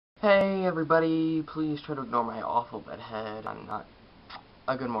Hey everybody, please try to ignore my awful bedhead. I'm not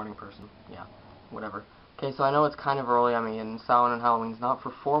a good morning person. Yeah, whatever. Okay, so I know it's kind of early. I mean, Samhain and Halloween's not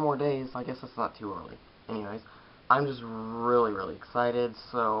for 4 more days. I guess it's not too early. Anyways, I'm just really excited.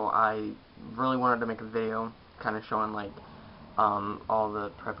 So I really wanted to make a video kind of showing like all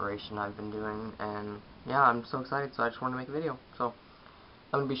the preparation I've been doing, and yeah, I'm so excited. So I just wanted to make a video. So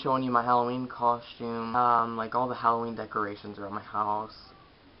I'm gonna be showing you my Halloween costume, like all the Halloween decorations around my house,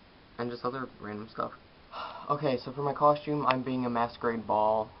 and just other random stuff. Okay, so for my costume, I'm being a masquerade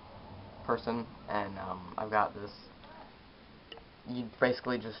ball person, and I've got this, you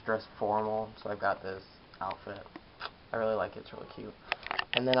basically just dress formal, so I've got this outfit. I really like it, it's really cute.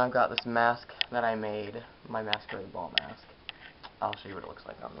 And then I've got this mask that I made, my masquerade ball mask. I'll show you what it looks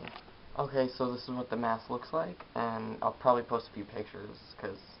like on me. Okay, so this is what the mask looks like, and I'll probably post a few pictures,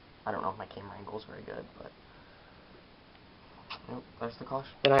 because I don't know if my camera angle is very good, but nope, there's the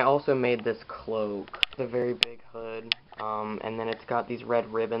costume. Then I also made this cloak, the very big hood, and then it's got these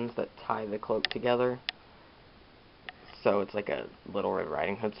red ribbons that tie the cloak together. So it's like a Little Red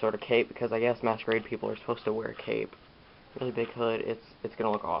Riding Hood sort of cape, because I guess masquerade people are supposed to wear a cape. Really big hood, it's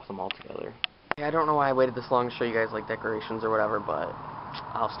gonna look awesome all together. I don't know why I waited this long to show you guys like decorations or whatever, but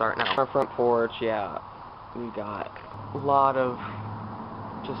I'll start now. Our front porch, yeah, we got a lot of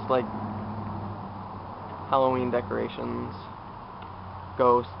just like Halloween decorations.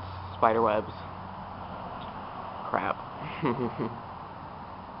 Ghosts, spider webs, crap.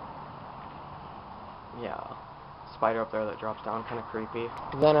 Yeah, spider up there that drops down, kind of creepy.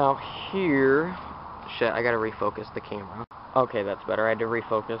 Then out here, shit, I gotta refocus the camera. Okay, that's better. I had to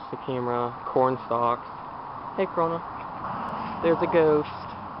refocus the camera. Corn stalks. Hey, Corona. There's a ghost.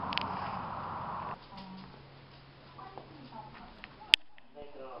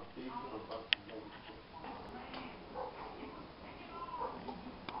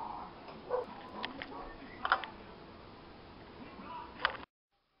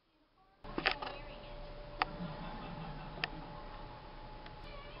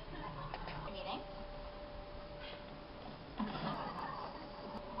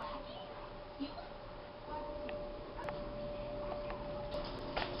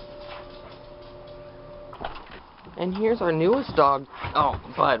 And here's our newest dog. Oh,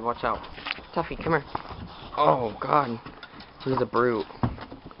 Bud, watch out. Tuffy, come here. Oh, God. He's a brute.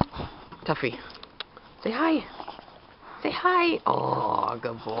 Tuffy, say hi. Say hi. Oh,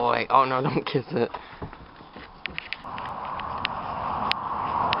 good boy. Oh, no, don't kiss it.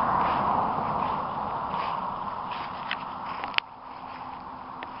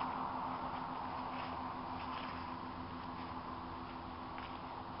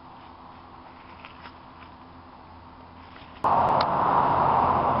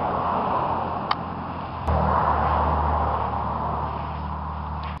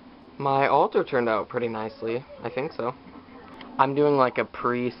 My altar turned out pretty nicely. I think so. I'm doing like a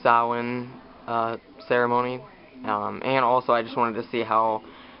pre-Samhain ceremony, and also I just wanted to see how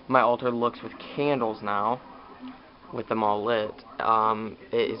my altar looks with candles now, with them all lit.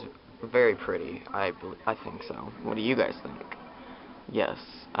 It is very pretty. I think so. What do you guys think? Yes,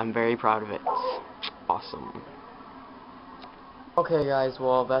 I'm very proud of it. Awesome. Okay, guys.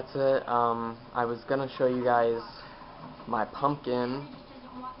 Well, that's it. I was gonna show you guys my pumpkin,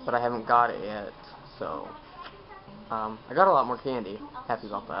 but I haven't got it yet. So, I got a lot more candy. Happy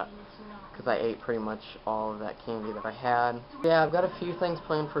about that, because I ate pretty much all of that candy that I had. Yeah, I've got a few things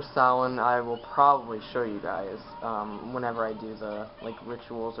planned for Samhain. I will probably show you guys whenever I do the like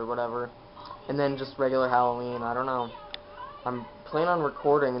rituals or whatever. And then just regular Halloween, I don't know. I'm planning on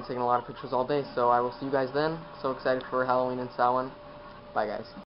recording and taking a lot of pictures all day, so I will see you guys then. So excited for Halloween and Samhain. Bye, guys.